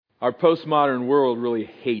Our postmodern world really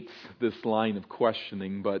hates this line of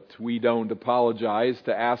questioning, but we don't apologize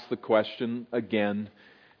to ask the question again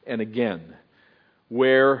and again.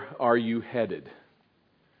 Where are you headed?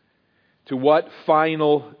 To what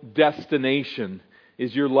final destination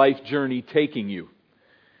is your life journey taking you?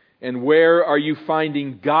 And where are you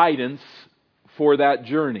finding guidance for that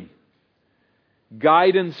journey?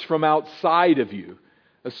 Guidance from outside of you,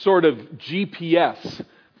 a sort of GPS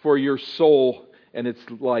for your soul and its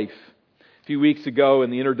life. A few weeks ago,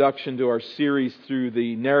 in the introduction to our series through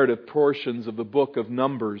the narrative portions of the book of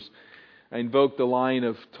Numbers, I invoked a line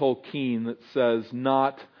of Tolkien that says,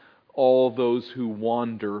 "Not all those who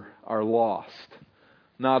wander are lost."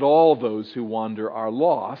 Not all those who wander are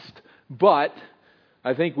lost, but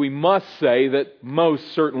I think we must say that most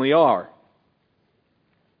certainly are.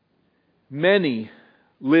 Many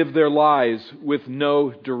live their lives with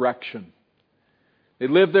no direction. They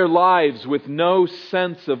live their lives with no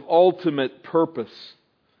sense of ultimate purpose.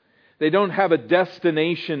 They don't have a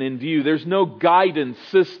destination in view. There's no guidance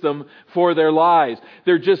system for their lives.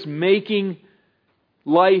 They're just making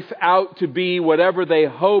life out to be whatever they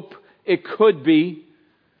hope it could be,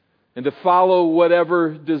 and to follow whatever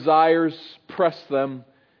desires press them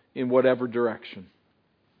in whatever direction.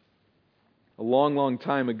 A long, long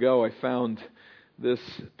time ago, I found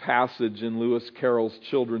this passage in Lewis Carroll's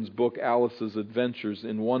children's book, Alice's Adventures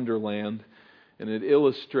in Wonderland, and it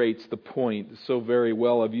illustrates the point so very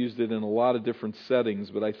well. I've used it in a lot of different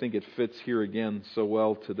settings, but I think it fits here again so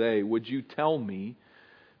well today. "Would you tell me,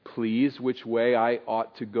 please, which way I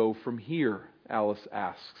ought to go from here?" Alice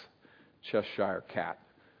asks Cheshire Cat.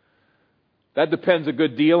 "That depends a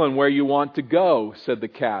good deal on where you want to go," said the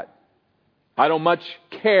cat. "I don't much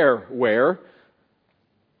care where,"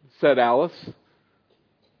 said Alice.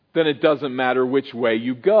 "Then it doesn't matter which way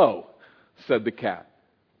you go," said the cat.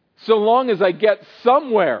 "So long as I get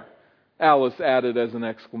somewhere," Alice added as an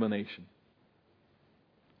exclamation.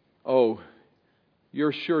 "Oh,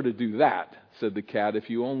 you're sure to do that," said the cat, "if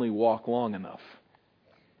you only walk long enough."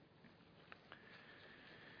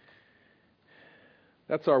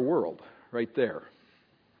 That's our world right there.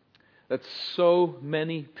 That's so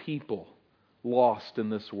many people lost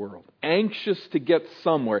in this world, anxious to get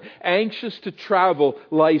somewhere, anxious to travel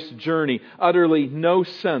life's journey, utterly no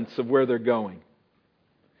sense of where they're going.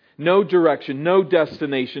 No direction, no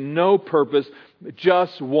destination, no purpose,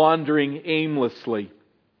 just wandering aimlessly.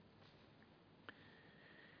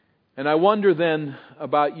 And I wonder then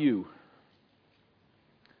about you.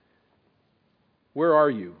 Where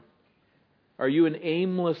are you? Are you an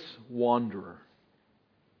aimless wanderer?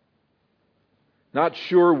 Not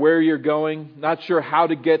sure where you're going, not sure how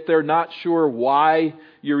to get there, not sure why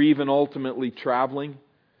you're even ultimately traveling?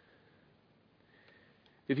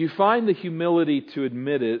 If you find the humility to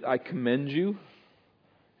admit it, I commend you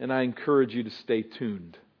and I encourage you to stay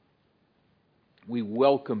tuned. We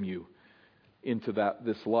welcome you into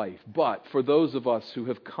this life. But for those of us who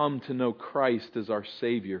have come to know Christ as our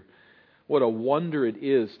Savior, what a wonder it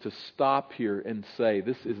is to stop here and say,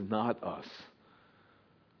 this is not us.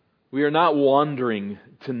 We are not wandering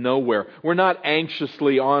to nowhere. We're not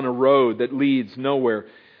anxiously on a road that leads nowhere.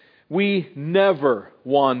 We never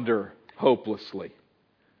wander hopelessly.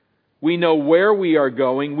 We know where we are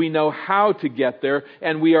going, we know how to get there,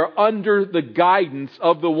 and we are under the guidance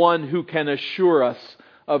of the one who can assure us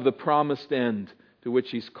of the promised end to which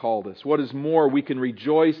He's called us. What is more, we can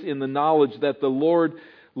rejoice in the knowledge that the Lord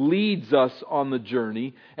leads us on the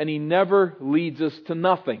journey, and He never leads us to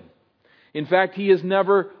nothing. In fact, He is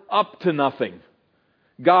never up to nothing.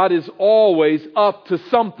 God is always up to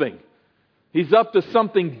something. He's up to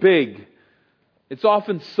something big. It's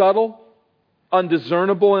often subtle,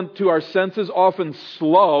 undiscernible to our senses, often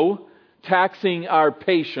slow, taxing our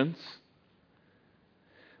patience.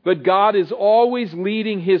 But God is always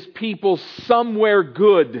leading His people somewhere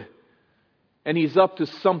good, and He's up to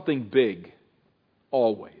something big,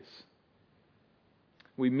 always.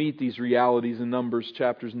 We meet these realities in Numbers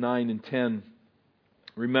chapters 9 and 10.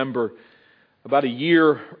 Remember, about a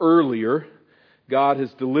year earlier, God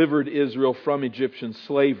has delivered Israel from Egyptian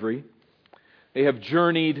slavery. They have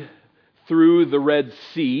journeyed through the Red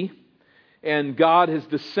Sea, and God has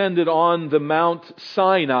descended on the Mount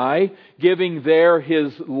Sinai, giving there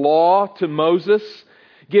His law to Moses,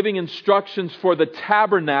 giving instructions for the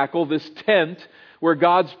tabernacle, this tent, where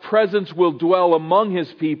God's presence will dwell among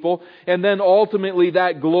His people, and then ultimately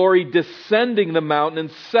that glory descending the mountain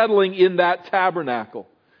and settling in that tabernacle.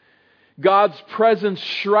 God's presence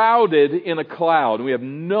shrouded in a cloud. We have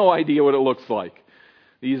no idea what it looks like.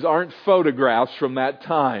 These aren't photographs from that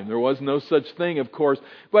time. There was no such thing, of course.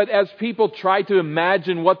 But as people try to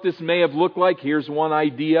imagine what this may have looked like, here's one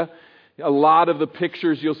idea. A lot of the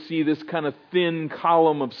pictures you'll see this kind of thin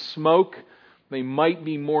column of smoke. They might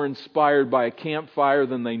be more inspired by a campfire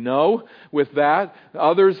than they know with that.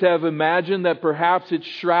 Others have imagined that perhaps it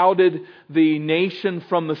shrouded the nation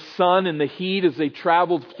from the sun and the heat as they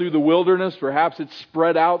traveled through the wilderness. Perhaps it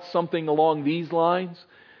spread out something along these lines.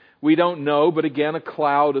 We don't know, but again, a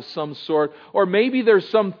cloud of some sort. Or maybe there's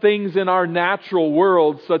some things in our natural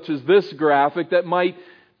world, such as this graphic, that might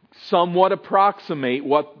somewhat approximate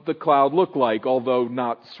what the cloud looked like, although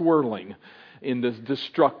not swirling in this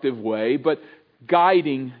destructive way, but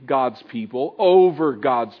guiding God's people, over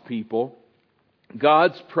God's people.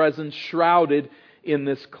 God's presence shrouded in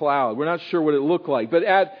this cloud. We're not sure what it looked like, but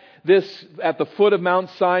at the foot of Mount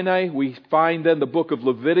Sinai, we find then the book of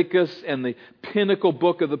Leviticus and the pinnacle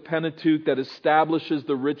book of the Pentateuch that establishes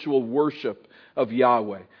the ritual worship of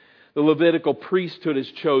Yahweh. The Levitical priesthood is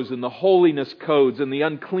chosen, the holiness codes and the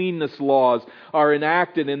uncleanness laws are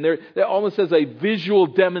enacted, and they're almost as a visual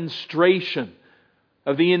demonstration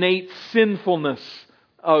of the innate sinfulness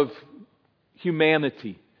of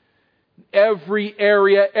humanity. Every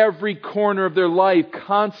area, every corner of their life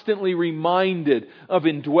constantly reminded of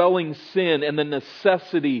indwelling sin and the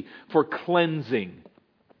necessity for cleansing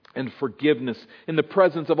and forgiveness in the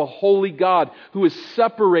presence of a holy God who is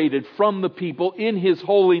separated from the people in His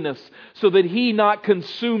holiness so that He not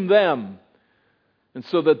consume them and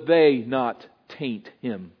so that they not taint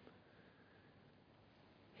Him.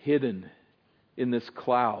 Hidden in this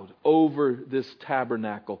cloud, over this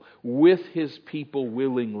tabernacle, with His people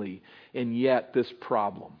willingly, and yet this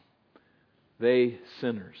problem. They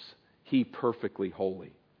sinners, He perfectly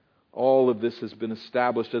holy. All of this has been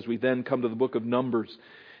established as we then come to the book of Numbers.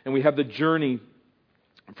 And we have the journey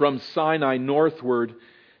from Sinai northward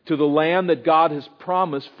to the land that God has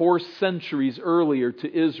promised 4 centuries earlier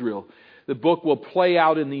to Israel. The book will play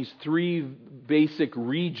out in these 3 basic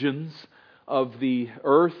regions of the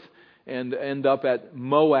earth and end up at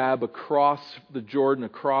Moab, across the Jordan,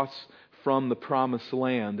 across from the promised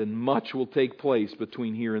land. And much will take place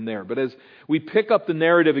between here and there. But as we pick up the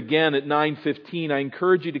narrative again at 9:15, I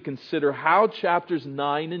encourage you to consider how chapters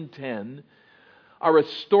 9 and 10 are a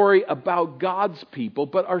story about God's people,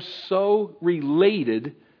 but are so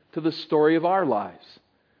related to the story of our lives.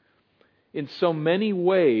 In so many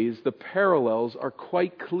ways, the parallels are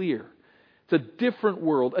quite clear. It's a different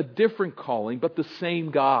world, a different calling, but the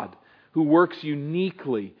same God who works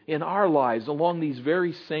uniquely in our lives along these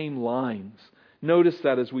very same lines. Notice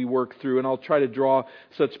that as we work through, and I'll try to draw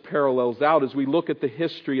such parallels out as we look at the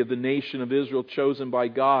history of the nation of Israel chosen by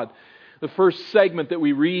God. The first segment that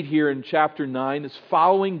we read here in chapter 9 is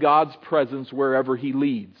following God's presence wherever He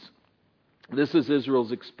leads. This is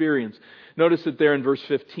Israel's experience. Notice it there in verse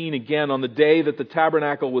 15 again. On the day that the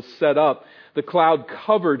tabernacle was set up, the cloud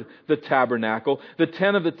covered the tabernacle, the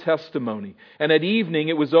tent of the testimony. And at evening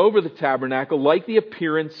it was over the tabernacle like the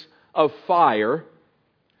appearance of fire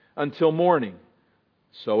until morning.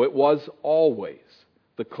 So it was always.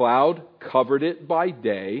 The cloud covered it by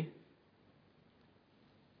day,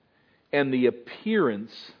 and the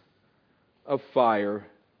appearance of fire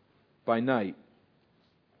by night.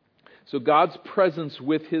 So God's presence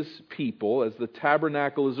with His people, as the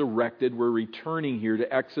tabernacle is erected, we're returning here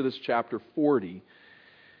to Exodus chapter 40.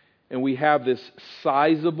 And we have this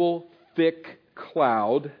sizable, thick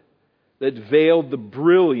cloud that veiled the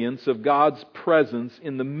brilliance of God's presence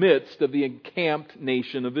in the midst of the encamped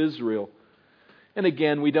nation of Israel. And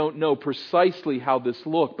again, we don't know precisely how this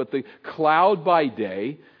looked, but the cloud by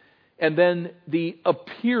day, and then the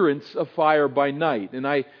appearance of fire by night. And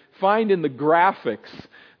I find in the graphics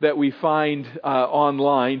that we find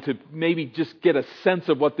online to maybe just get a sense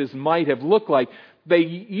of what this might have looked like, they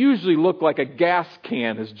usually look like a gas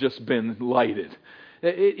can has just been lighted.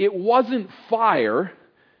 It wasn't fire,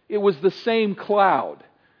 it was the same cloud.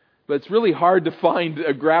 But it's really hard to find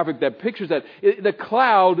a graphic that pictures that. The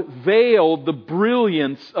cloud veiled the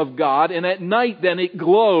brilliance of God, and at night then it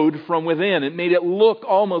glowed from within. It made it look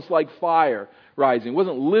almost like fire rising. It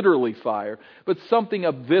wasn't literally fire, but something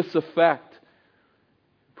of this effect,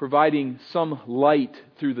 providing some light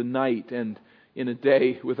through the night. And in a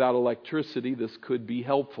day without electricity, this could be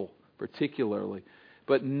helpful, particularly.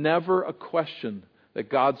 But never a question that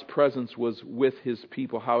God's presence was with His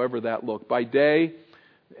people, however that looked, by day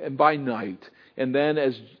and by night. And then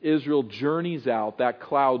as Israel journeys out, that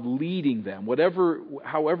cloud leading them,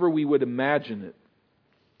 however we would imagine it,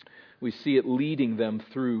 we see it leading them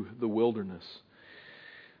through the wilderness.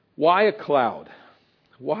 Why a cloud?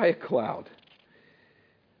 Why a cloud?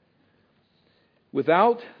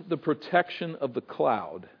 Without the protection of the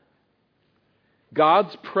cloud,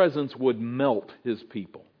 God's presence would melt His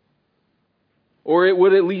people. Or it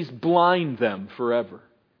would at least blind them forever.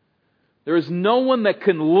 There is no one that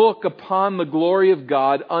can look upon the glory of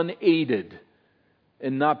God unaided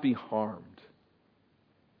and not be harmed.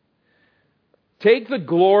 Take the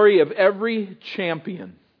glory of every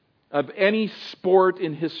champion of any sport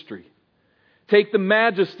in history. Take the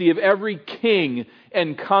majesty of every king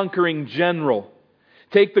and conquering general.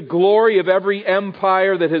 Take the glory of every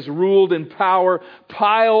empire that has ruled in power.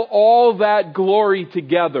 Pile all that glory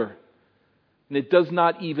together, and it does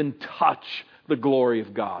not even touch the glory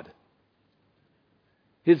of God.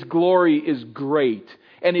 His glory is great.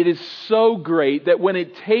 And it is so great that when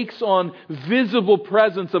it takes on visible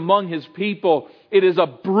presence among His people, it is a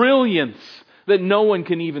brilliance that no one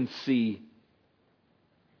can even see.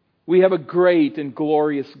 We have a great and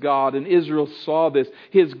glorious God, and Israel saw this.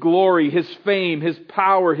 His glory, His fame, His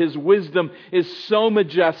power, His wisdom is so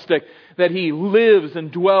majestic that He lives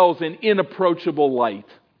and dwells in inapproachable light,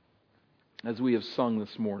 as we have sung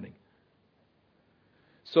this morning.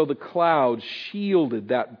 So the cloud shielded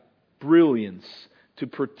that brilliance to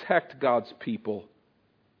protect God's people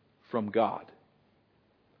from God.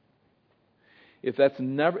 If that's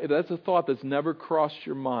a thought that's never crossed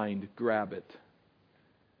your mind, grab it.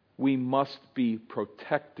 We must be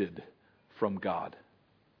protected from God.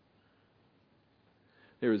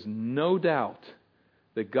 There is no doubt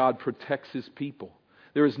that God protects His people.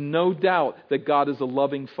 There is no doubt that God is a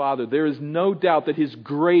loving Father. There is no doubt that His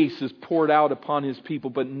grace is poured out upon His people.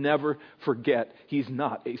 But never forget, He's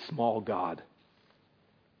not a small God.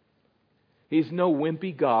 He's no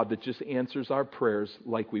wimpy God that just answers our prayers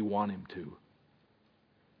like we want Him to.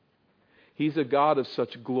 He's a God of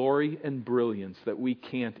such glory and brilliance that we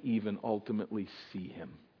can't even ultimately see Him.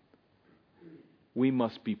 We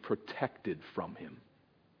must be protected from Him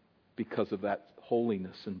because of that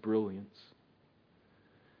holiness and brilliance.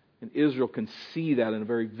 And Israel can see that in a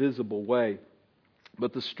very visible way.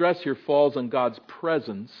 But the stress here falls on God's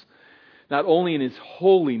presence, not only in His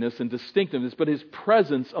holiness and distinctiveness, but His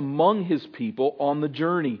presence among His people on the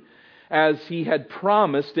journey. As He had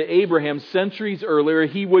promised to Abraham centuries earlier,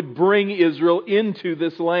 He would bring Israel into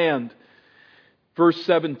this land. Verse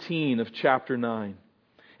 17 of chapter 9.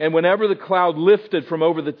 And whenever the cloud lifted from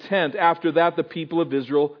over the tent, after that the people of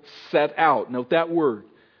Israel set out. Note that word.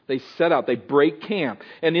 They set out. They break camp.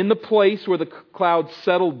 And in the place where the cloud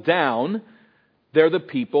settled down, there the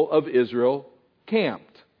people of Israel camped.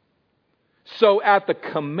 So at the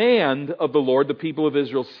command of the Lord, the people of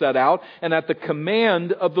Israel set out, and at the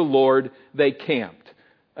command of the Lord, they camped.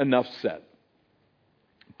 Enough said.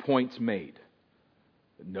 Points made.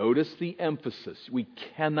 Notice the emphasis. We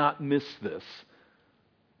cannot miss this,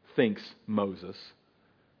 thinks Moses.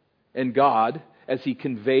 And God, as He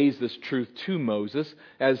conveys this truth to Moses,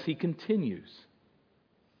 as He continues.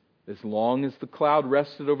 As long as the cloud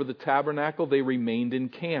rested over the tabernacle, they remained in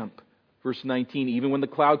camp. Verse 19, even when the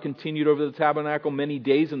cloud continued over the tabernacle many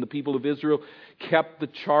days, and the people of Israel kept the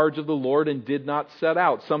charge of the Lord and did not set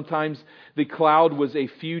out. Sometimes the cloud was a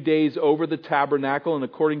few days over the tabernacle, and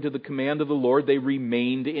according to the command of the Lord, they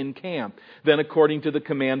remained in camp. Then according to the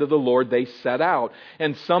command of the Lord, they set out.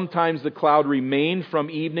 And sometimes the cloud remained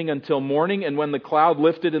from evening until morning, and when the cloud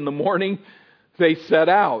lifted in the morning, they set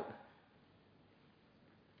out.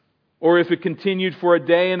 Or if it continued for a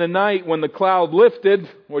day and a night, when the cloud lifted,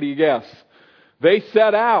 what do you guess? They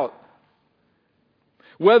set out.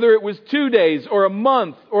 Whether it was 2 days or a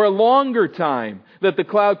month or a longer time that the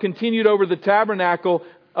cloud continued over the tabernacle,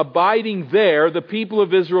 abiding there, the people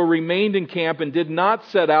of Israel remained in camp and did not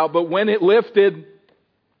set out. But when it lifted,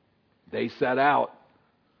 they set out.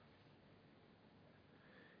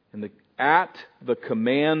 And at the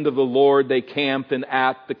command of the Lord they camped, and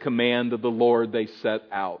at the command of the Lord they set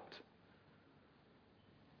out.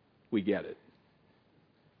 We get it.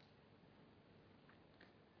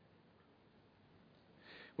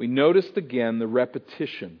 We noticed again the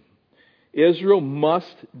repetition. Israel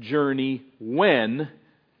must journey when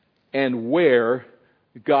and where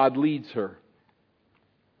God leads her.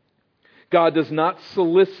 God does not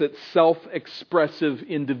solicit self-expressive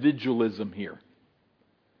individualism here.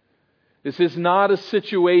 This is not a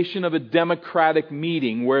situation of a democratic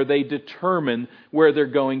meeting where they determine where they're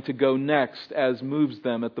going to go next as moves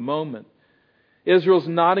them at the moment. Israel's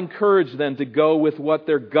not encouraged then to go with what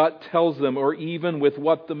their gut tells them or even with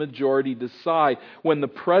what the majority decide. When the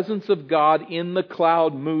presence of God in the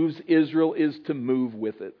cloud moves, Israel is to move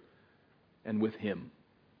with it and with Him.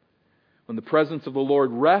 When the presence of the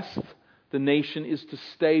Lord rests, The nation is to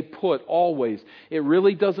stay put always. It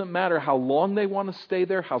really doesn't matter how long they want to stay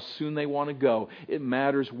there, how soon they want to go. It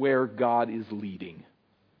matters where God is leading.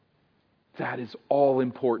 That is all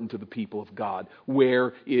important to the people of God.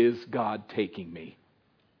 Where is God taking me?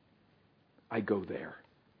 I go there.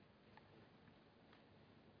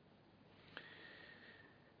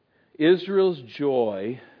 Israel's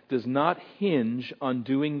joy does not hinge on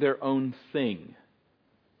doing their own thing,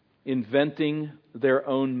 inventing their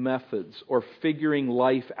own methods, or figuring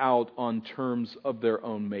life out on terms of their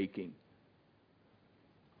own making.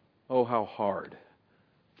 Oh, how hard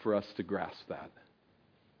for us to grasp that.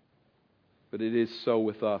 But it is so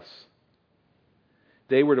with us.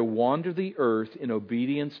 They were to wander the earth in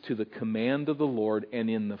obedience to the command of the Lord and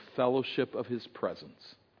in the fellowship of His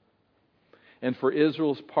presence. And for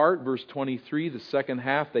Israel's part, verse 23, the second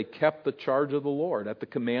half, they kept the charge of the Lord at the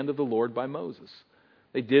command of the Lord by Moses.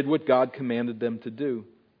 They did what God commanded them to do.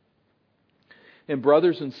 And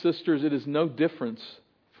brothers and sisters, it is no different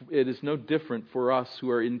for us who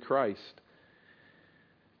are in Christ.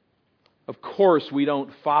 Of course, we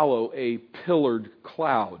don't follow a pillared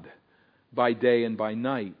cloud by day and by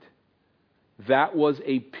night. That was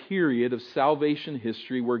a period of salvation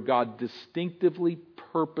history where God distinctively,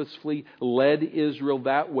 purposefully led Israel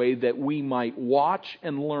that way that we might watch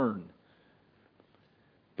and learn.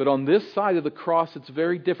 But on this side of the cross, it's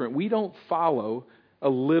very different. We don't follow a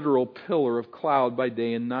literal pillar of cloud by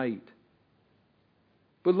day and night.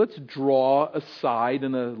 But let's draw aside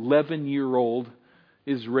an 11-year-old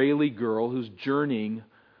Israeli girl who's journeying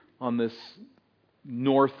on this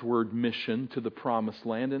northward mission to the Promised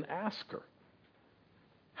Land and ask her,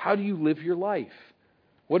 how do you live your life?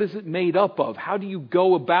 What is it made up of? How do you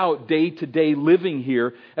go about day-to-day living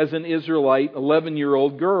here as an Israelite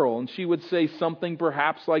 11-year-old girl? And she would say something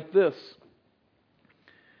perhaps like this.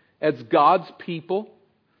 As God's people,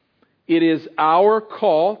 it is our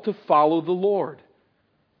call to follow the Lord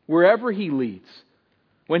wherever He leads.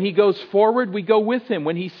 When He goes forward, we go with Him.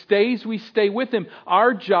 When He stays, we stay with Him.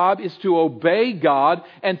 Our job is to obey God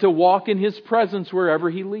and to walk in His presence wherever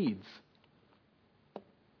He leads.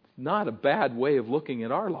 Not a bad way of looking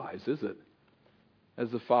at our lives, is it?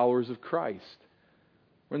 As the followers of Christ.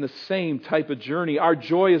 We're in the same type of journey. Our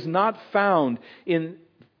joy is not found in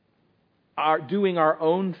doing our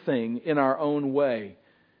own thing in our own way.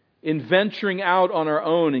 In venturing out on our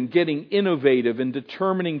own and getting innovative and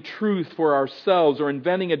determining truth for ourselves or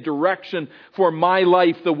inventing a direction for my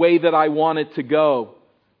life the way that I want it to go.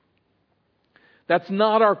 That's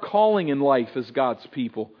not our calling in life as God's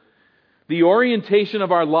people. The orientation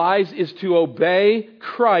of our lives is to obey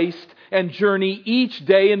Christ and journey each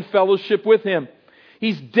day in fellowship with Him.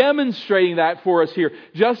 He's demonstrating that for us here.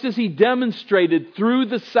 Just as He demonstrated through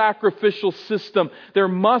the sacrificial system, there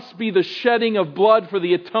must be the shedding of blood for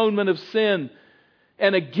the atonement of sin.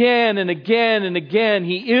 And again and again and again,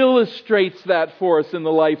 He illustrates that for us in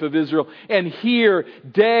the life of Israel. And here,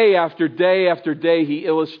 day after day after day, He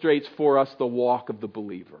illustrates for us the walk of the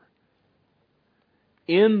believer.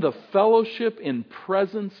 In the fellowship and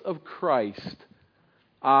presence of Christ,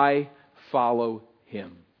 I follow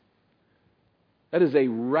Him. That is a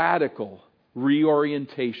radical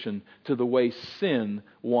reorientation to the way sin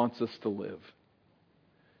wants us to live.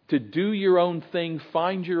 To do your own thing,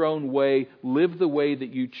 find your own way, live the way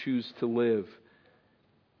that you choose to live.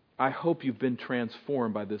 I hope you've been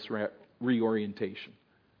transformed by this reorientation.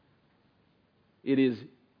 It is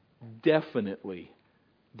definitely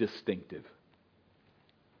distinctive.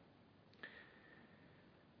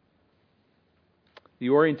 The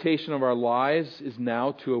orientation of our lives is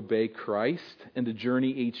now to obey Christ and to journey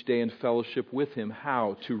each day in fellowship with Him.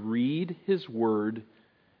 How? To read His Word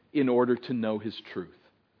in order to know His truth.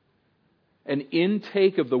 An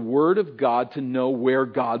intake of the Word of God to know where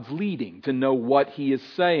God's leading, to know what He is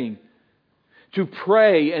saying. To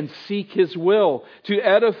pray and seek His will, to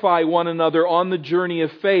edify one another on the journey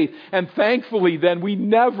of faith. And thankfully then we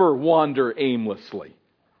never wander aimlessly.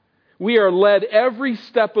 We are led every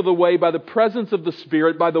step of the way by the presence of the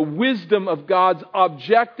Spirit, by the wisdom of God's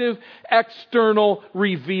objective, external,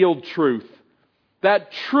 revealed truth.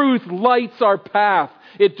 That truth lights our path.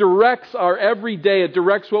 It directs our everyday. It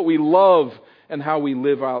directs what we love and how we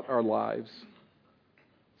live out our lives.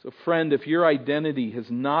 So friend, if your identity has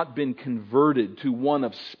not been converted to one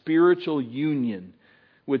of spiritual union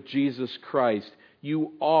with Jesus Christ,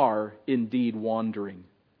 you are indeed wandering.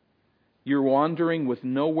 You're wandering with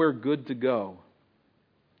nowhere good to go.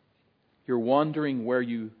 You're wandering where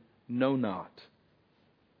you know not.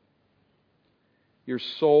 Your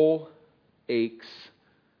soul aches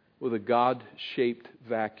with a God-shaped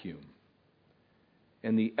vacuum.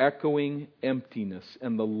 and the echoing emptiness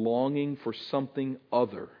and the longing for something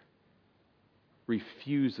other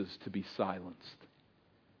refuses to be silenced.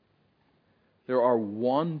 There are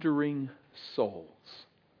wandering souls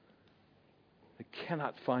that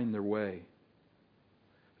cannot find their way.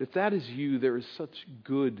 If that is you, there is such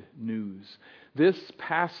good news. This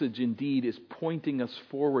passage indeed is pointing us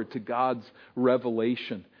forward to God's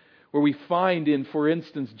revelation, where we find in, for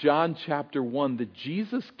instance, John chapter 1, that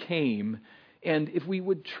Jesus came, and if we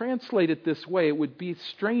would translate it this way, it would be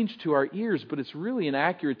strange to our ears, but it's really an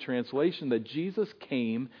accurate translation, that Jesus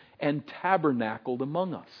came and tabernacled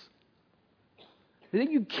among us. I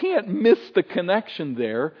think you can't miss the connection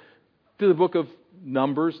there to the book of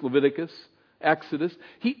Numbers, Leviticus, Exodus.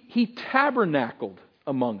 He tabernacled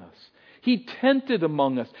among us. He tented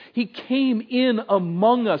among us. He came in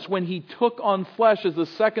among us when He took on flesh as the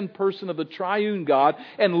second person of the triune God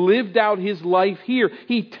and lived out His life here.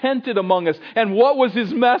 He tented among us. And what was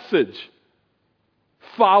His message?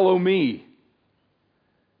 Follow me.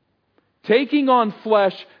 Taking on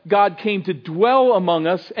flesh, God came to dwell among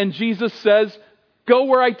us, and Jesus says, go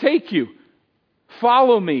where I take you.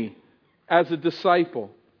 Follow me as a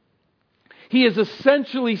disciple. He is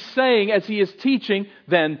essentially saying, as He is teaching,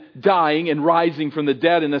 then dying and rising from the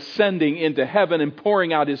dead and ascending into heaven and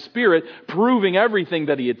pouring out His Spirit, proving everything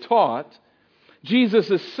that He had taught.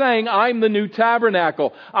 Jesus is saying, I'm the new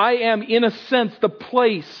tabernacle. I am, in a sense, the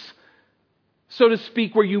place, so to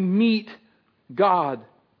speak, where you meet God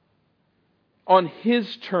on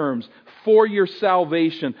His terms for your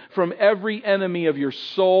salvation from every enemy of your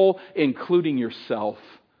soul, including yourself.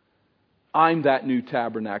 I'm that new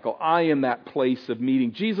tabernacle. I am that place of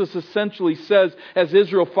meeting. Jesus essentially says, as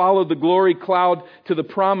Israel followed the glory cloud to the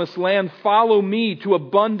promised land, follow me to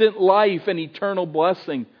abundant life and eternal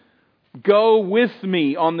blessing. Go with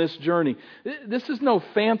me on this journey. This is no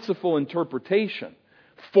fanciful interpretation,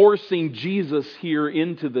 forcing Jesus here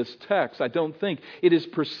into this text. I don't think. It is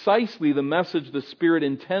precisely the message the Spirit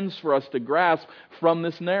intends for us to grasp from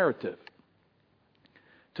this narrative.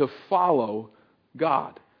 To follow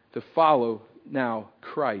God. To follow now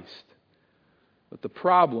Christ. But the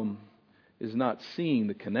problem is not seeing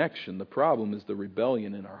the connection. The problem is the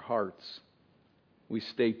rebellion in our hearts. We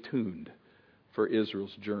stay tuned for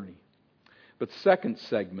Israel's journey. But second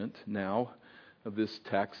segment now of this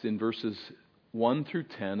text in verses 1 through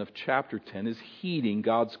 10 of chapter 10 is heeding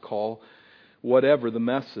God's call, whatever the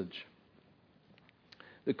message.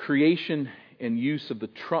 The creation and use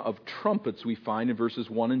of trumpets we find in verses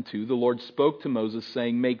 1 and 2. The Lord spoke to Moses,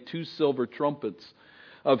 saying, make 2 silver trumpets.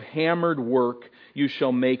 Of hammered work you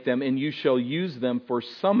shall make them, and you shall use them for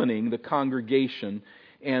summoning the congregation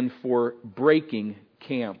and for breaking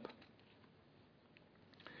camp.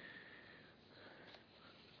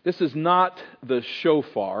 This is not the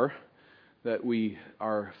shofar that we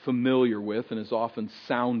are familiar with and is often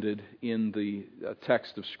sounded in the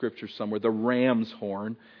text of Scripture somewhere, the ram's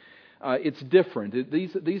horn. It's different.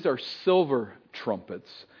 These are silver trumpets.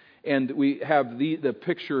 And we have the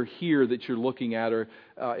picture here that you're looking at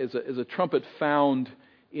is a trumpet found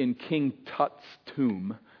in King Tut's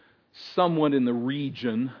tomb, somewhat in the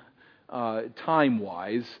region,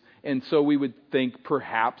 time-wise. And so we would think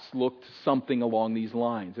perhaps looked something along these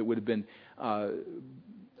lines. It would have been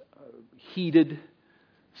heated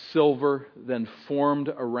silver, then formed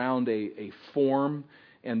around a form.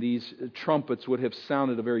 And these trumpets would have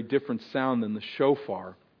sounded a very different sound than the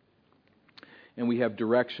shofar. And we have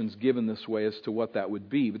directions given this way as to what that would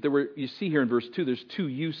be. But you see here in verse 2, there's 2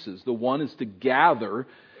 uses. The one is to gather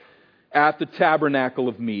at the tabernacle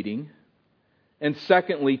of meeting. And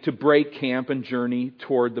secondly, to break camp and journey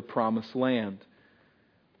toward the promised land.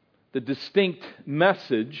 The distinct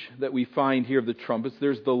message that we find here of the trumpets,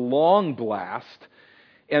 there's the long blast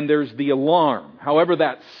and there's the alarm. However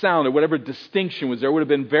that sounded, whatever distinction was there, it would have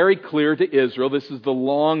been very clear to Israel. This is the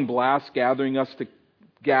long blast gathering us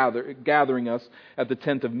at the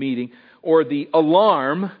tent of meeting. Or the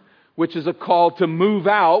alarm, which is a call to move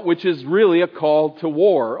out, which is really a call to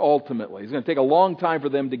war, ultimately. It's going to take a long time for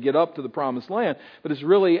them to get up to the promised land, but it's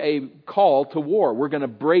really a call to war. We're going to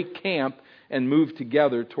break camp and move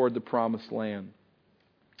together toward the promised land.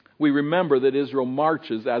 We remember that Israel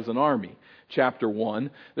marches as an army. Chapter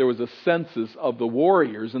 1, there was a census of the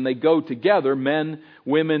warriors, and they go together, men,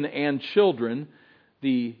 women, and children,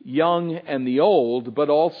 the young and the old, but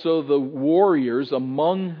also the warriors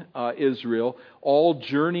among Israel, all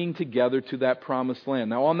journeying together to that promised land.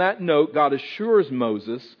 Now, on that note, God assures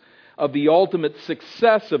Moses of the ultimate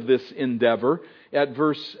success of this endeavor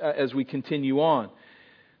as we continue on.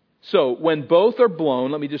 So, when both are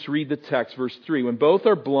blown, let me just read the text, verse 3. When both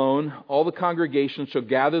are blown, all the congregation shall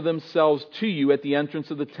gather themselves to you at the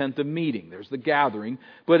entrance of the tent of meeting. There's the gathering.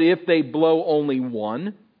 But if they blow only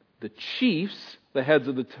one, the chiefs, the heads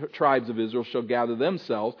of the tribes of Israel, shall gather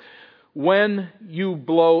themselves. When you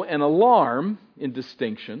blow an alarm, in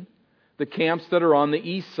distinction, the camps that are on the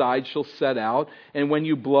east side shall set out. And when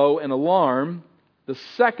you blow an alarm, the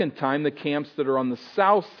second time, the camps that are on the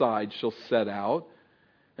south side shall set out.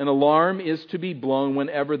 An alarm is to be blown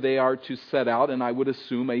whenever they are to set out, and I would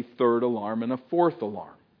assume a third alarm and a fourth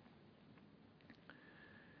alarm.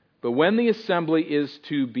 But when the assembly is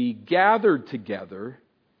to be gathered together,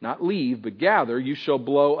 not leave, but gather, you shall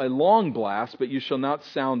blow a long blast, but you shall not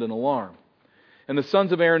sound an alarm. And the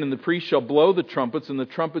sons of Aaron and the priests shall blow the trumpets, and the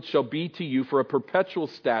trumpets shall be to you for a perpetual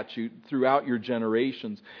statute throughout your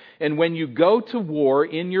generations. And when you go to war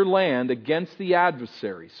in your land against the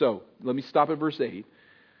adversary. So, let me stop at verse 8.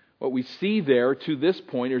 What we see there to this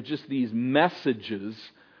point are just these messages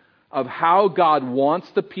of how God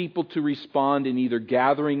wants the people to respond in either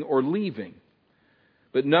gathering or leaving.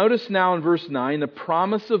 But notice now in verse 9 the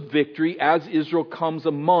promise of victory as Israel comes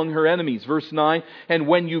among her enemies. Verse 9, and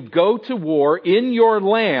when you go to war in your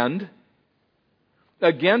land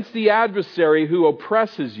against the adversary who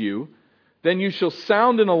oppresses you, then you shall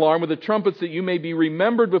sound an alarm with the trumpets that you may be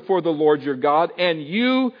remembered before the Lord your God, and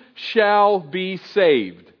you shall be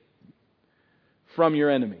saved from your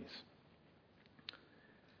enemies.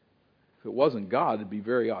 If it wasn't God, it'd be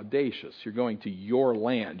very audacious. You're going to your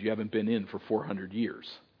land you haven't been in for 400 years.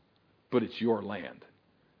 But it's your land.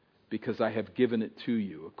 Because I have given it to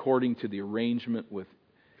you according to the arrangement with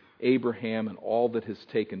Abraham and all that has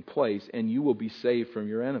taken place, and you will be saved from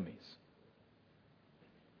your enemies.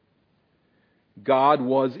 God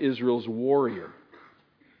was Israel's warrior.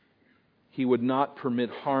 He would not permit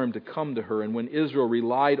harm to come to her. And when Israel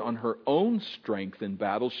relied on her own strength in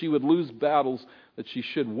battle, she would lose battles that she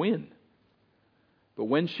should win. But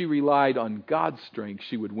when she relied on God's strength,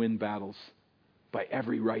 she would win battles by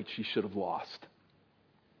every right she should have lost.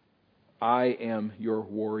 I am your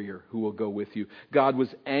warrior who will go with you. God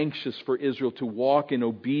was anxious for Israel to walk in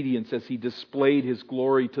obedience as He displayed His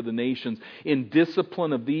glory to the nations, in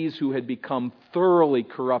discipline of these who had become thoroughly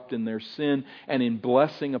corrupt in their sin, and in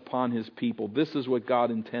blessing upon His people. This is what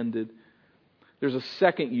God intended. There's a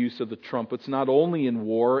second use of the trumpets, not only in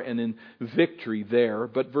war and in victory there,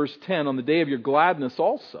 but verse 10, on the day of your gladness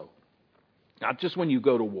also. Not just when you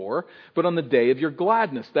go to war, but on the day of your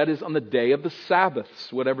gladness. That is, on the day of the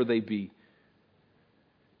Sabbaths, whatever they be.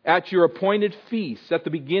 At your appointed feasts, at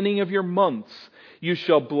the beginning of your months, you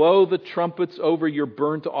shall blow the trumpets over your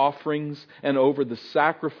burnt offerings and over the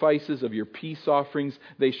sacrifices of your peace offerings.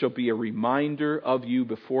 They shall be a reminder of you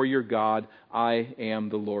before your God. I am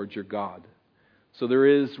the Lord your God. So there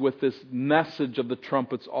is, with this message of the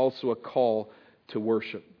trumpets, also a call to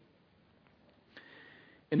worship.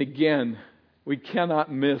 And again, we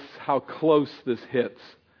cannot miss how close this hits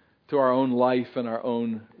to our own life and our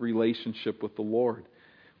own relationship with the Lord.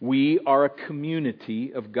 We are a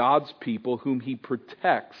community of God's people whom He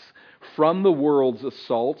protects from the world's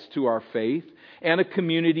assaults to our faith, and a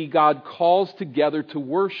community God calls together to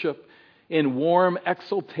worship in warm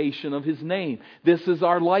exaltation of His name. This is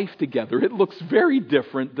our life together. It looks very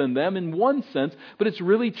different than them in one sense, but it's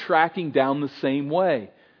really tracking down the same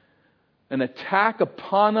way. An attack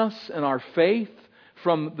upon us and our faith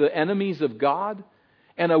from the enemies of God,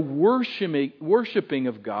 and a worshiping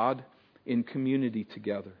of God in community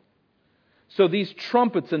together. So these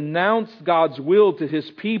trumpets announced God's will to His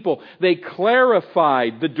people. They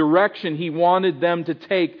clarified the direction He wanted them to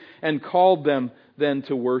take and called them then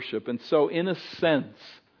to worship. And so in a sense,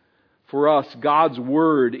 for us, God's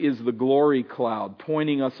Word is the glory cloud,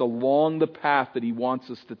 pointing us along the path that He wants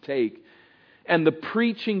us to take. And the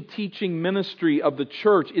preaching, teaching ministry of the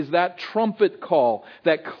church is that trumpet call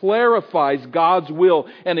that clarifies God's will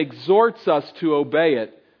and exhorts us to obey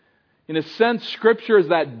it. In a sense, Scripture is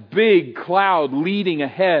that big cloud leading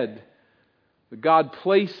ahead. But God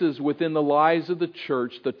places within the lives of the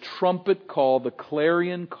church the trumpet call, the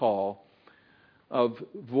clarion call of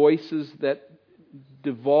voices that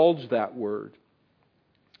divulge that word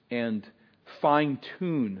and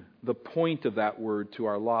fine-tune the point of that word to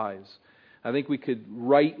our lives. I think we could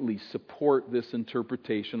rightly support this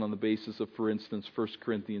interpretation on the basis of, for instance, 1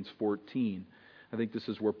 Corinthians 14. I think this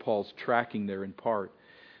is where Paul's tracking there in part.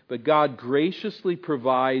 But God graciously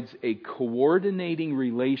provides a coordinating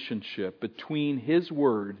relationship between His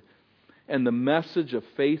Word and the message of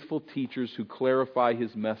faithful teachers who clarify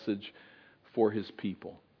His message for His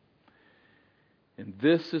people. And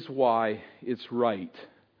this is why it's right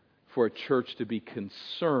for a church to be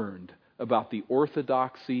concerned about the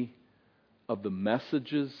orthodoxy of the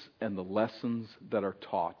messages and the lessons that are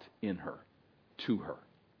taught in her, to her.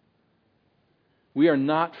 We are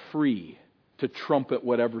not free to trumpet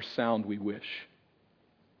whatever sound we wish.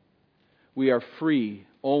 We are free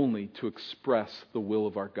only to express the will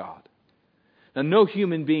of our God. Now, no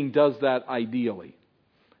human being does that ideally.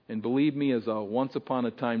 And believe me, as a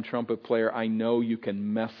once-upon-a-time trumpet player, I know you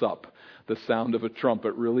can mess up the sound of a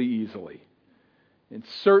trumpet really easily. And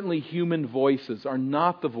certainly human voices are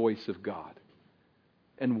not the voice of God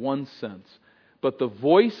in one sense. But the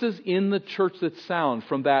voices in the church that sound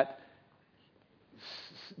from that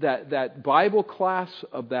Bible class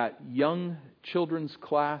of that young children's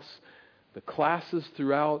class, the classes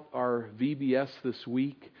throughout our VBS this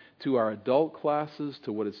week, to our adult classes,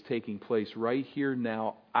 to what is taking place right here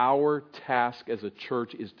now, our task as a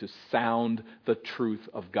church is to sound the truth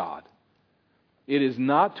of God. It is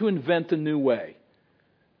not to invent a new way.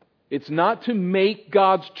 It's not to make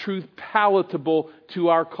God's truth palatable to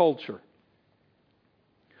our culture.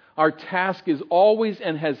 Our task is always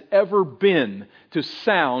and has ever been to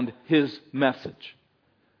sound His message.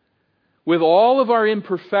 With all of our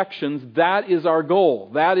imperfections, that is our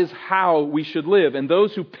goal. That is how we should live. And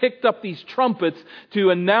those who picked up these trumpets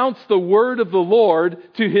to announce the word of the Lord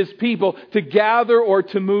to His people, to gather or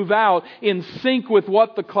to move out in sync with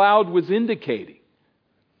what the cloud was indicating,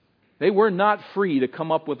 they were not free to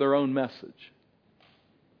come up with their own message.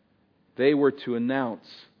 They were to announce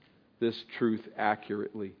this truth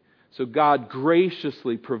accurately. So God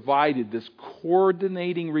graciously provided this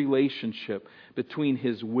coordinating relationship between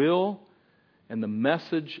His will and the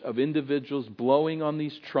message of individuals blowing on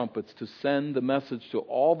these trumpets to send the message to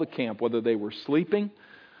all the camp, whether they were sleeping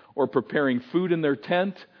or preparing food in their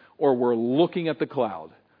tent or were looking at the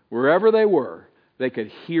cloud. Wherever they were, they could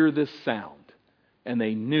hear this sound and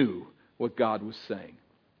they knew what God was saying.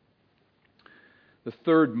 The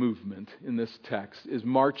third movement in this text is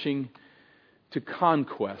marching to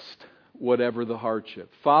conquest, whatever the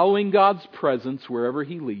hardship. Following God's presence wherever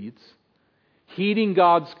He leads, heeding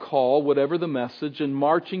God's call, whatever the message, and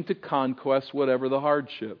marching to conquest, whatever the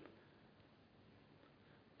hardship.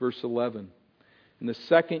 Verse 11. In the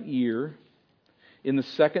second year, in the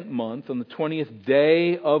second month, on the 20th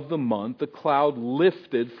day of the month, the cloud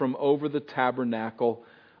lifted from over the tabernacle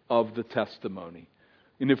of the testimony.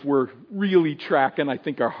 And if we're really tracking, I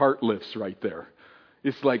think our heart lifts right there.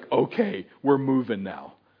 It's like, okay, we're moving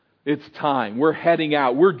now. It's time. We're heading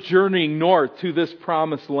out. We're journeying north to this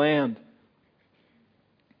promised land.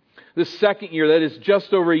 The second year, that is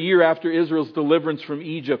just over a year after Israel's deliverance from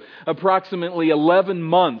Egypt, approximately 11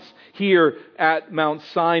 months here at Mount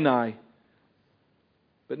Sinai.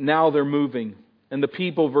 But now they're moving. And the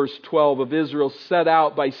people, verse 12, of Israel set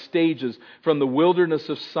out by stages from the wilderness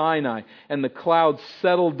of Sinai, and the cloud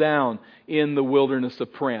settled down in the wilderness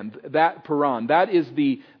of Paran. That is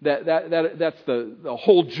that's the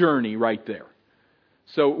whole journey right there.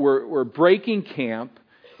 So we're breaking camp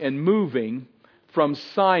and moving from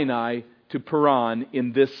Sinai to Paran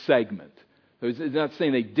in this segment. So it's not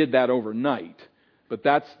saying they did that overnight, but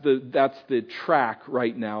that's the track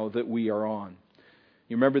right now that we are on.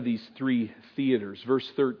 You remember these three theaters. Verse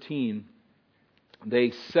 13,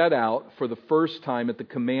 they set out for the first time at the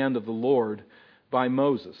command of the Lord by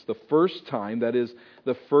Moses. The first time, that is,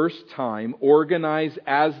 the first time, organized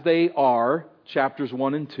as they are, chapters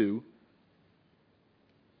 1 and 2,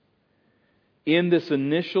 in this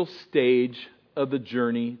initial stage of the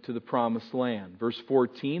journey to the promised land. Verse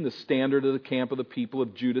 14, the standard of the camp of the people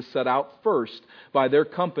of Judah set out first by their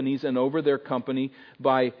companies, and over their company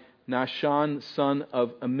by Nahshon, son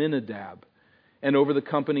of Amminadab, and over the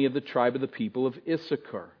company of the tribe of the people of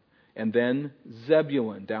Issachar, and then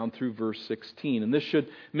Zebulun, down through verse 16. And this should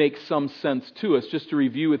make some sense to us. Just to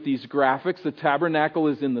review with these graphics, the tabernacle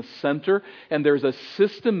is in the center, and there's a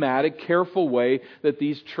systematic, careful way that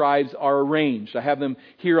these tribes are arranged. I have them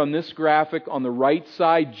here on this graphic. On the right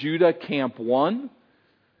side, Judah, Camp 1.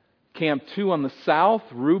 Camp 2 on the south,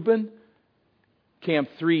 Reuben. Camp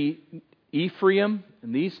 3, Ephraim,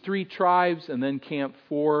 and these three tribes, and then Camp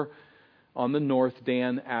 4 on the north,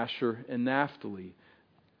 Dan, Asher, and Naphtali.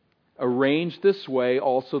 Arranged this way,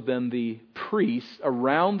 also then the priests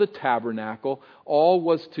around the tabernacle, all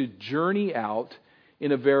was to journey out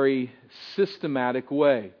in a very systematic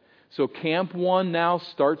way. So Camp 1 now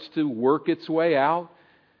starts to work its way out,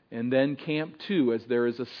 and then Camp 2, as there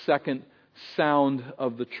is a second sound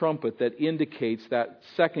of the trumpet that indicates that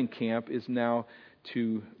second camp is now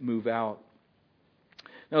to move out.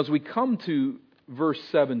 Now, as we come to verse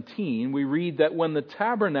 17, we read that when the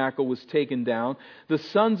tabernacle was taken down, the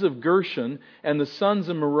sons of Gershon and the sons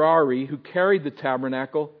of Merari who carried the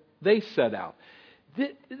tabernacle, they set out.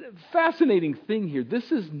 The fascinating thing here,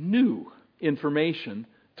 this is new information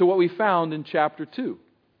to what we found in chapter 2,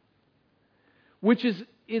 which is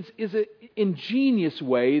an ingenious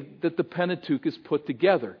way that the Pentateuch is put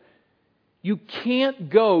together. You can't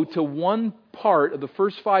go to one part of the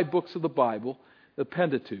first 5 books of the Bible, the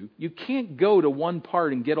Pentateuch. You can't go to one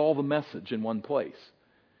part and get all the message in one place.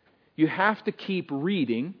 You have to keep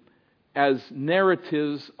reading as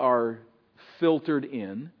narratives are filtered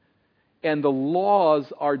in and the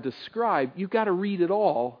laws are described. You've got to read it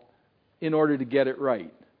all in order to get it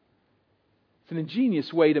right. It's an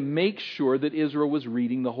ingenious way to make sure that Israel was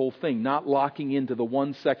reading the whole thing, not locking into the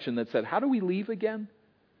one section that said, how do we leave again?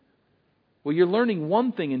 Well, you're learning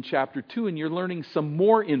one thing in chapter 2 and you're learning some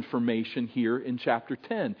more information here in chapter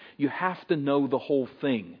 10. You have to know the whole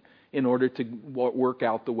thing in order to work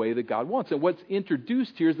out the way that God wants. And what's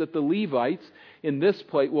introduced here is that the Levites in this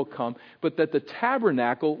plate will come, but that the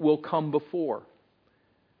tabernacle will come before.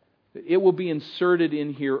 It will be inserted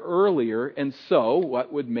in here earlier, and so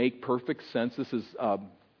what would make perfect sense, this is a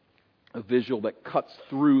visual that cuts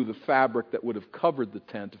through the fabric that would have covered the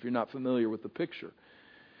tent, if you're not familiar with the picture.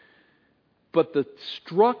 But the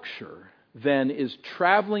structure then is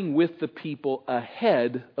traveling with the people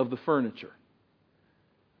ahead of the furniture.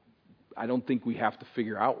 I don't think we have to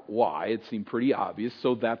figure out why. It seemed pretty obvious,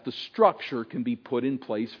 so that the structure can be put in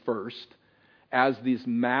place first as these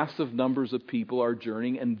massive numbers of people are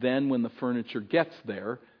journeying, and then when the furniture gets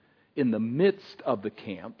there, in the midst of the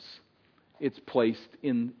camps, it's placed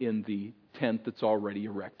in the tent that's already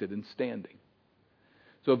erected and standing.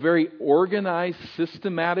 So a very organized,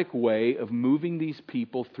 systematic way of moving these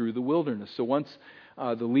people through the wilderness. So once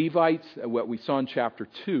the Levites, what we saw in chapter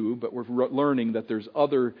 2, but we're learning that there's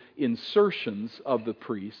other insertions of the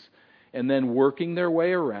priests, and then working their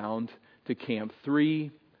way around to Camp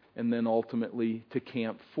 3, and then ultimately to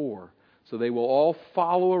Camp 4. So they will all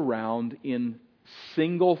follow around in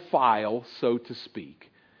single file, so to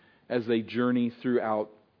speak, as they journey throughout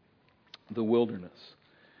the wilderness.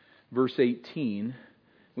 Verse 18,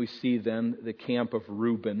 we see then the camp of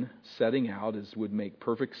Reuben setting out, as would make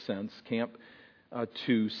perfect sense. Camp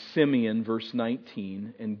 2, Simeon, verse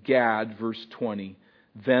 19, and Gad, verse 20.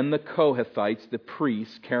 Then the Kohathites, the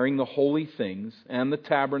priests, carrying the holy things, and the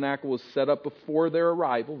tabernacle was set up before their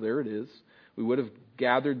arrival. There it is. We would have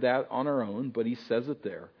gathered that on our own, but he says it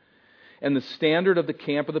there. And the standard of the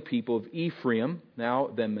camp of the people of Ephraim, now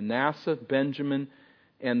then Manasseh, Benjamin,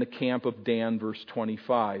 and the camp of Dan, verse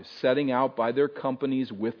 25, setting out by their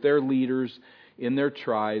companies with their leaders in their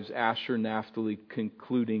tribes, Asher, Naphtali,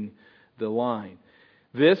 concluding the line.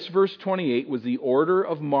 This, verse 28, was the order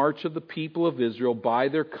of march of the people of Israel by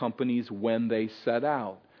their companies when they set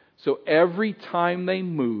out. So every time they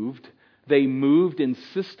moved in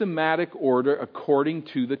systematic order according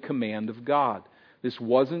to the command of God. This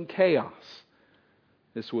wasn't chaos.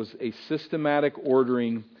 This was a systematic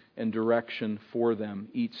ordering and direction for them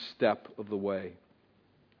each step of the way.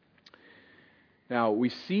 Now, we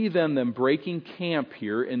see them breaking camp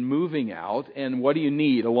here and moving out. And what do you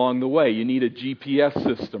need along the way? You need a GPS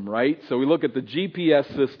system, right? So we look at the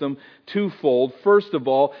GPS system twofold. First of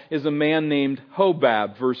all is a man named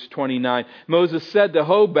Hobab, verse 29. Moses said to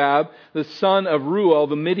Hobab, the son of Reuel,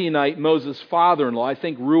 the Midianite, Moses' father-in-law. I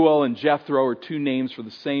think Reuel and Jethro are two names for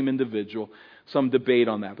the same individual. Some debate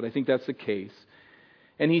on that, but I think that's the case.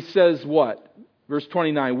 And he says what? Verse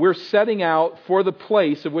 29, we're setting out for the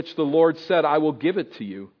place of which the Lord said, I will give it to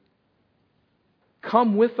you.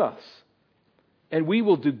 Come with us, and we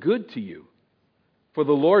will do good to you. For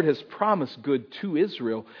the Lord has promised good to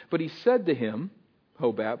Israel. But he said to him,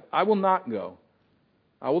 Hobab, I will not go.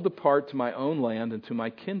 I will depart to my own land and to my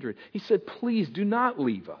kindred. He said, please do not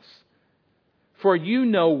leave us. For you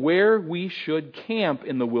know where we should camp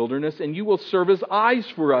in the wilderness, and you will serve as eyes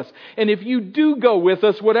for us. And if you do go with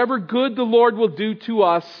us, whatever good the Lord will do to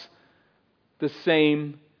us, the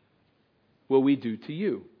same will we do to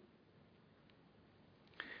you.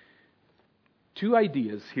 Two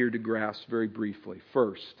ideas here to grasp very briefly.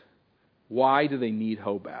 First, why do they need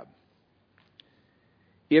Hobab?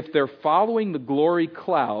 If they're following the glory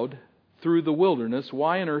cloud through the wilderness,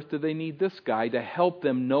 why on earth do they need this guy to help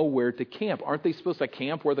them know where to camp? Aren't they supposed to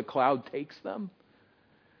camp where the cloud takes them?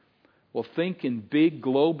 Well, think in big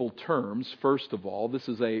global terms. First of all, this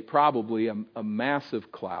is probably a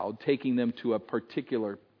massive cloud taking them to a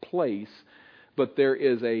particular place, but there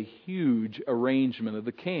is a huge arrangement of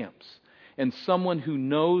the camps. And someone who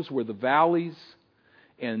knows where the valleys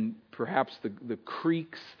and perhaps the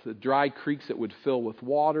creeks, the dry creeks that would fill with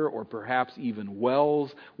water, or perhaps even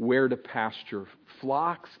wells, where to pasture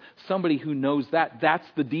flocks. Somebody who knows that. That's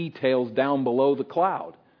the details down below the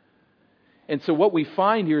cloud. And so what we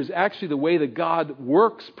find here is actually the way that God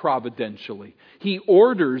works providentially. He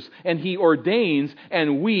orders and He ordains,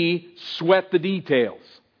 and we sweat the details.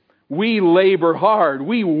 We labor hard.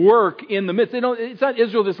 We work in the midst. It's not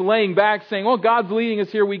Israel just laying back saying, "Oh, God's leading us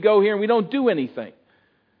here, we go here," and we don't do anything.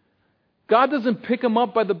 God doesn't pick them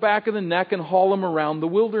up by the back of the neck and haul them around the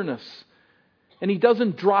wilderness. And He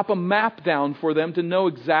doesn't drop a map down for them to know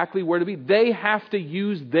exactly where to be. They have to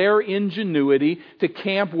use their ingenuity to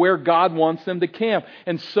camp where God wants them to camp.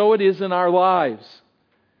 And so it is in our lives.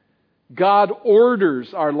 God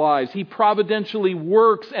orders our lives. He providentially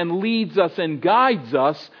works and leads us and guides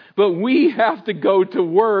us, but we have to go to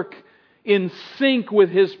work in sync with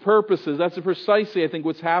His purposes. That's precisely, I think,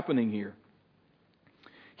 what's happening here.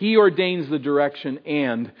 He ordains the direction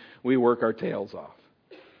and we work our tails off.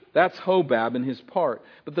 That's Hobab and his part.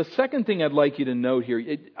 But the second thing I'd like you to note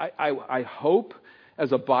here, I hope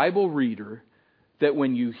as a Bible reader that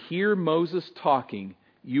when you hear Moses talking,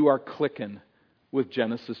 you are clicking with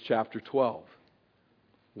Genesis chapter 12.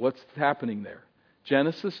 What's happening there?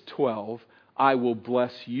 Genesis 12, I will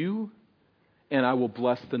bless you and I will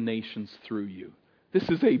bless the nations through you. This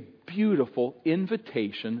is a beautiful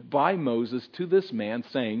invitation by Moses to this man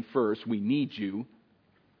saying, first, we need you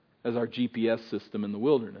as our GPS system in the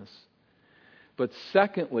wilderness. But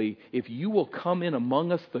secondly, if you will come in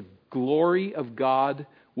among us, the glory of God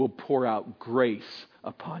will pour out grace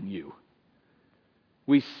upon you.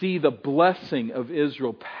 We see the blessing of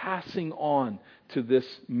Israel passing on to this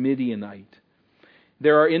Midianite.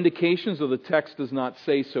 There are indications, though the text does not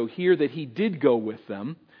say so here, that he did go with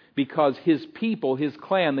them, because his people, his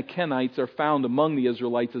clan, the Kenites, are found among the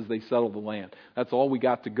Israelites as they settle the land. That's all we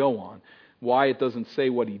got to go on. Why it doesn't say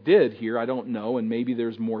what he did here, I don't know, and maybe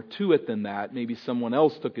there's more to it than that. Maybe someone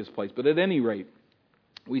else took his place. But at any rate,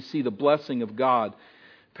 we see the blessing of God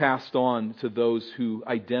passed on to those who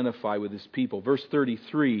identify with His people. Verse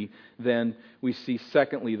 33, then, we see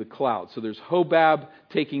secondly the cloud. So there's Hobab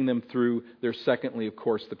taking them through. There's secondly, of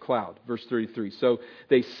course, the cloud. Verse 33. So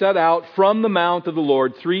they set out from the mount of the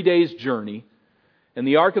Lord 3 days' journey. And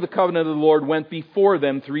the ark of the covenant of the Lord went before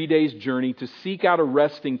them 3 days' journey to seek out a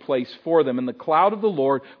resting place for them. And the cloud of the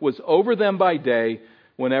Lord was over them by day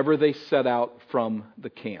whenever they set out from the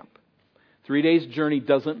camp. 3 days' journey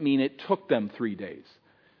doesn't mean it took them 3 days.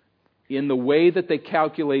 In the way that they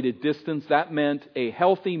calculated distance, that meant a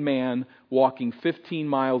healthy man walking 15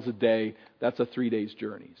 miles a day. That's a 3 days'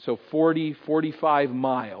 journey. So 45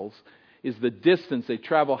 miles is the distance they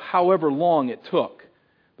travel, however long it took.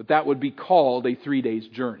 But that would be called a 3 days'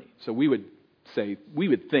 journey. So we would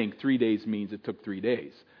think 3 days means it took 3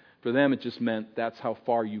 days. For them, it just meant that's how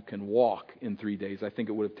far you can walk in 3 days. I think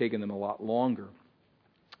it would have taken them a lot longer,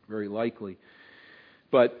 very likely.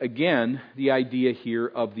 But again, the idea here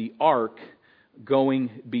of the ark going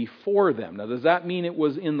before them. Now, does that mean it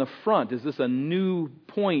was in the front? Is this a new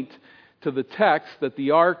point to the text that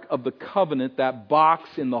the ark of the covenant, that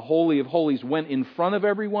box in the Holy of Holies, went in front of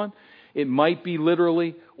everyone? It might be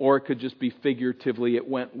literally, or it could just be figuratively. It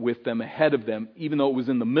went with them, ahead of them. Even though it was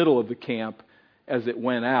in the middle of the camp as it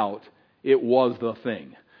went out, it was the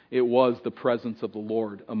thing. It was the presence of the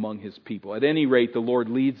Lord among His people. At any rate, the Lord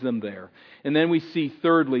leads them there. And then we see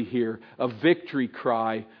thirdly here a victory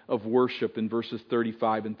cry of worship in verses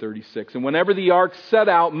 35 and 36. And whenever the ark set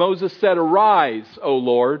out, Moses said, "Arise, O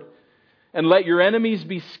Lord, and let your enemies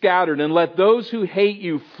be scattered, and let those who hate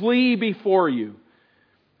you flee before you."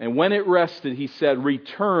 And when it rested, he said,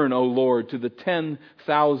 "Return, O Lord, to the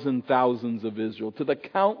 10,000 thousands of Israel, to the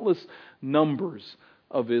countless numbers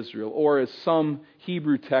of Israel." Or as some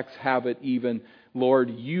Hebrew texts have it even, "Lord,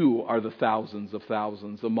 you are the thousands of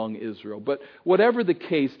thousands among Israel." But whatever the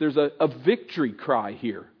case, there's a victory cry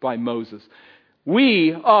here by Moses.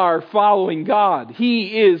 We are following God.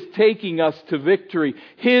 He is taking us to victory.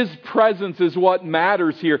 His presence is what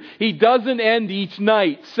matters here. He doesn't end each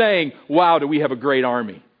night saying, "Wow, do we have a great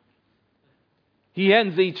army." He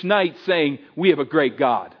ends each night saying, "We have a great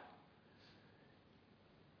God."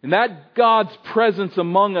 And that God's presence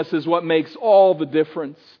among us is what makes all the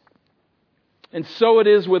difference. And so it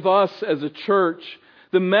is with us as a church.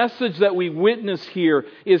 The message that we witness here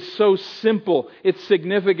is so simple, its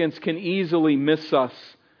significance can easily miss us.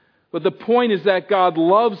 But the point is that God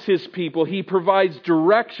loves His people. He provides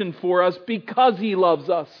direction for us because He loves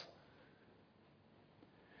us.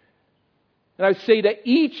 And I say to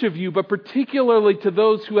each of you, but particularly to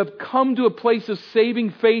those who have come to a place of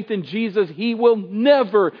saving faith in Jesus, He will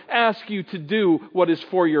never ask you to do what is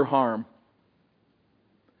for your harm.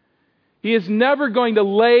 He is never going to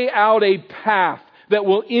lay out a path that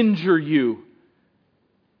will injure you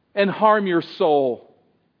and harm your soul.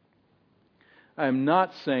 I am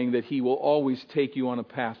not saying that He will always take you on a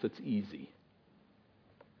path that's easy.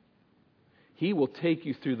 He will take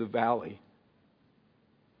you through the valley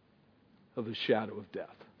of the shadow of death.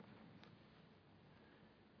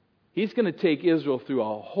 He's going to take Israel through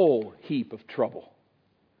a whole heap of trouble.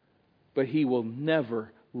 But He will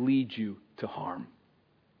never lead you to harm.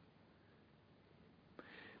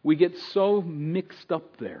 We get so mixed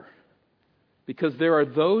up there because there are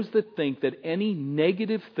those that think that any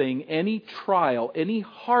negative thing, any trial, any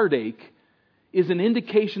heartache is an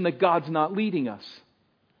indication that God's not leading us.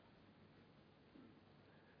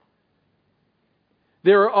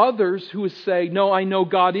 There are others who say, no, I know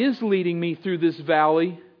God is leading me through this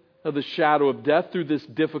valley of the shadow of death, through this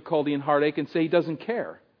difficulty and heartache, and say He doesn't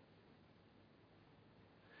care.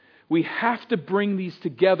 We have to bring these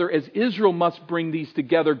together as Israel must bring these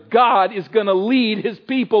together. God is going to lead His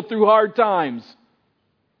people through hard times.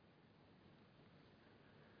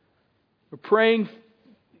 We're praying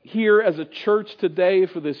here as a church today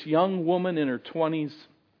for this young woman in her 20s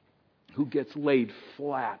who gets laid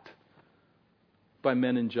flat by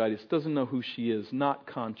meningitis. Doesn't know who she is, not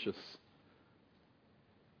conscious.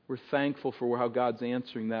 We're thankful for how God's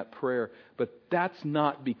answering that prayer. But that's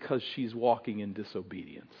not because she's walking in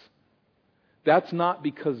disobedience. That's not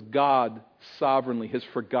because God sovereignly has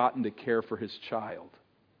forgotten to care for His child.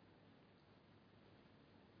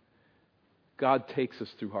 God takes us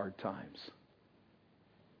through hard times.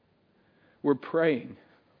 We're praying.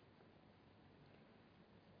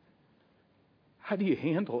 How do you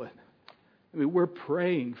handle it? I mean, we're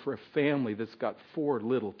praying for a family that's got 4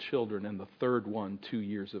 little children and the third one, 2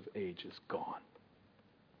 years of age, is gone.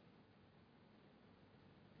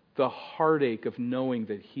 The heartache of knowing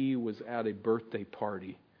that he was at a birthday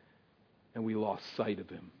party and we lost sight of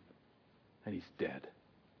him and he's dead.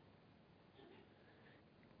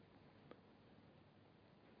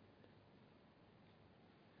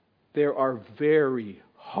 There are very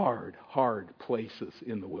hard places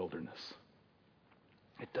in the wilderness.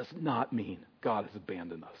 It does not mean God has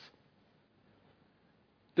abandoned us.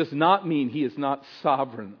 It does not mean He is not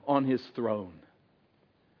sovereign on His throne.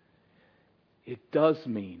 It does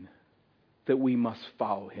mean that we must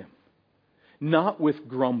follow Him. Not with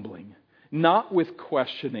grumbling, not with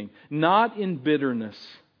questioning, not in bitterness,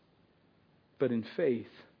 but in faith.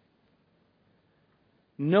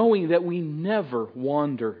 Knowing that we never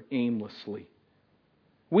wander aimlessly.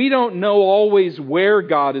 We don't know always where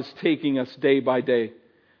God is taking us day by day,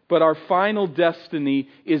 but our final destiny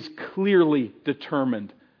is clearly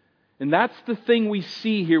determined. And that's the thing we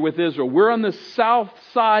see here with Israel. We're on the south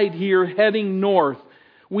side here heading north.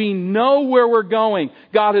 We know where we're going.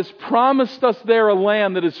 God has promised us there a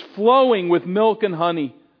land that is flowing with milk and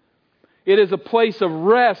honey. It is a place of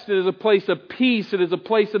rest. It is a place of peace. It is a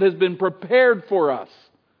place that has been prepared for us.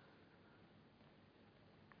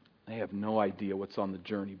 They have no idea what's on the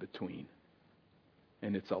journey between.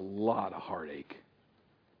 And it's a lot of heartache.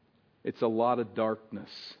 It's a lot of darkness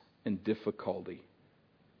and difficulty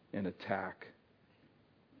and attack.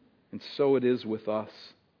 And so it is with us.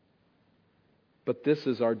 But this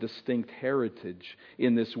is our distinct heritage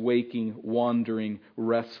in this waking, wandering,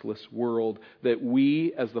 restless world, that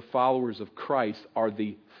we as the followers of Christ are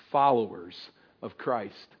the followers of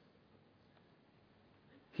Christ.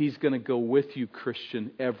 He's going to go with you, Christian,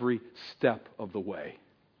 every step of the way.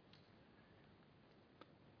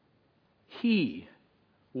 He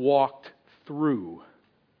walked through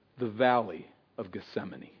the valley of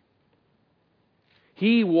Gethsemane.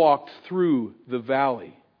 He walked through the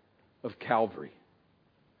valley of Calvary.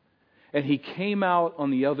 And He came out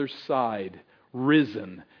on the other side,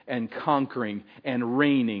 risen and conquering and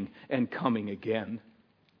reigning and coming again.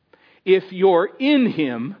 If you're in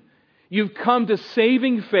Him, you've come to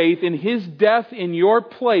saving faith in His death in your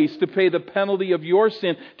place to pay the penalty of your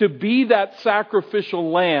sin, to be that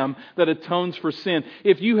sacrificial lamb that atones for sin.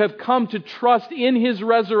 If you have come to trust in His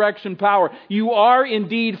resurrection power, you are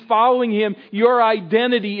indeed following Him. Your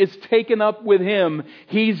identity is taken up with Him.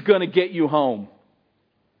 He's going to get you home.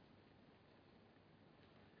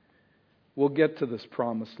 We'll get to this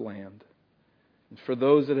promised land. And for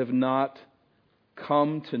those that have not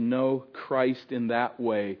come to know Christ in that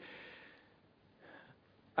way,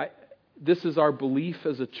 this is our belief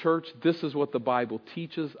as a church. This is what the Bible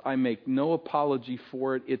teaches. I make no apology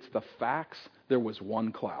for it. It's the facts. There was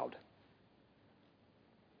one cloud.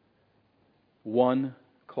 one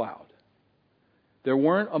cloud. There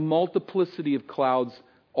weren't a multiplicity of clouds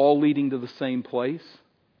all leading to the same place.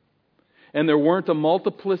 And there weren't a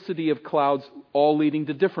multiplicity of clouds all leading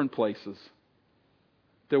to different places.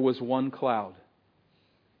 There was one cloud.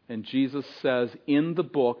 And Jesus says in the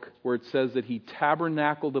book where it says that He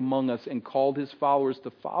tabernacled among us and called His followers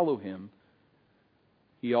to follow Him,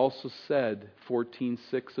 He also said,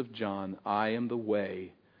 14:6 of John, I am the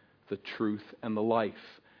way, the truth, and the life.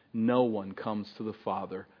 No one comes to the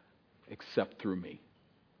Father except through me.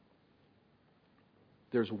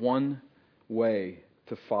 There's one way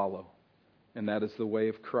to follow, and that is the way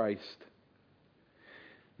of Christ.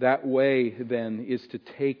 That way, then, is to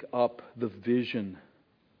take up the vision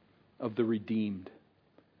of the redeemed.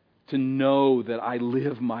 To know that I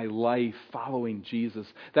live my life following Jesus.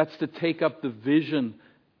 That's to take up the vision,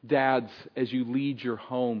 dads, as you lead your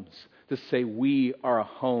homes. To say, we are a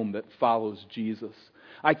home that follows Jesus.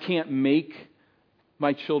 I can't make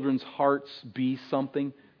my children's hearts be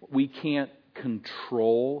something we can't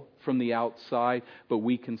control from the outside, but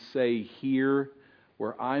we can say, here,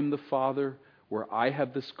 where I'm the father, where I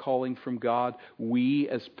have this calling from God, we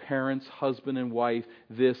as parents, husband and wife,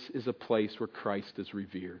 this is a place where Christ is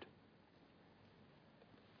revered.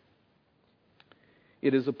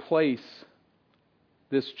 It is a place,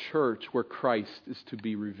 this church, where Christ is to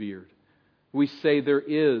be revered. We say there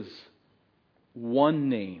is one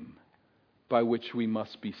name by which we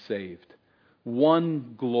must be saved.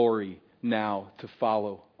 One glory now to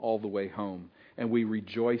follow all the way home. And we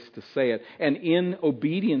rejoice to say it. And in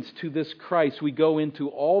obedience to this Christ, we go into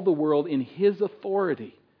all the world in His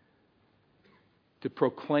authority to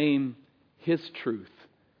proclaim His truth,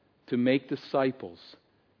 to make disciples,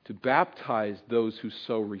 to baptize those who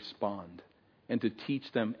so respond, and to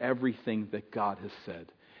teach them everything that God has said.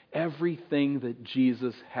 Everything that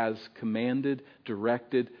Jesus has commanded,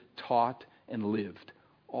 directed, taught, and lived.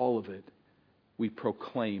 All of it we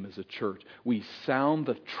proclaim as a church. We sound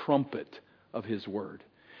the trumpet of His Word.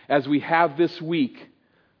 As we have this week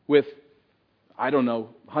with,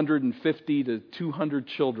 150 to 200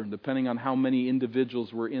 children, depending on how many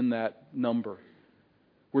individuals were in that number.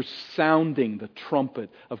 We're sounding the trumpet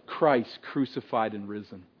of Christ crucified and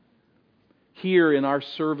risen. Here in our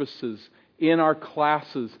services, in our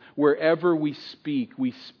classes, wherever we speak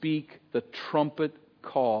the trumpet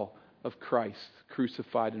call of Christ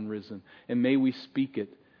crucified and risen. And may we speak it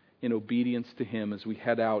in obedience to Him as we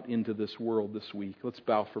head out into this world this week. Let's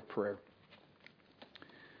bow for prayer.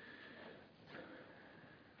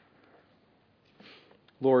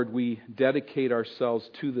 Lord, we dedicate ourselves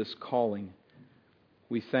to this calling.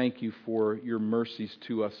 We thank You for Your mercies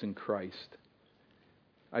to us in Christ.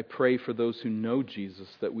 I pray for those who know Jesus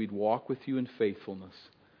that we'd walk with You in faithfulness.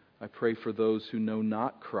 I pray for those who know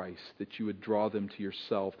not Christ that You would draw them to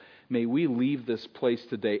Yourself. May we leave this place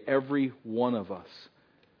today, every one of us,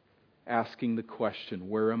 asking the question,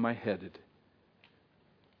 where am I headed?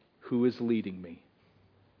 Who is leading me?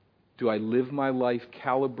 Do I live my life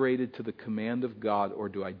calibrated to the command of God, or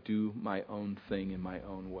do I do my own thing in my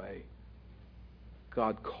own way?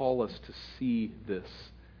 God, call us to see this.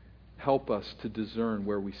 Help us to discern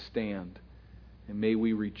where we stand. And may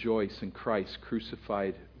we rejoice in Christ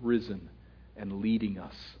crucified, risen, and leading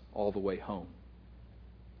us all the way home.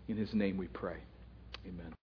 In His name we pray. Amen.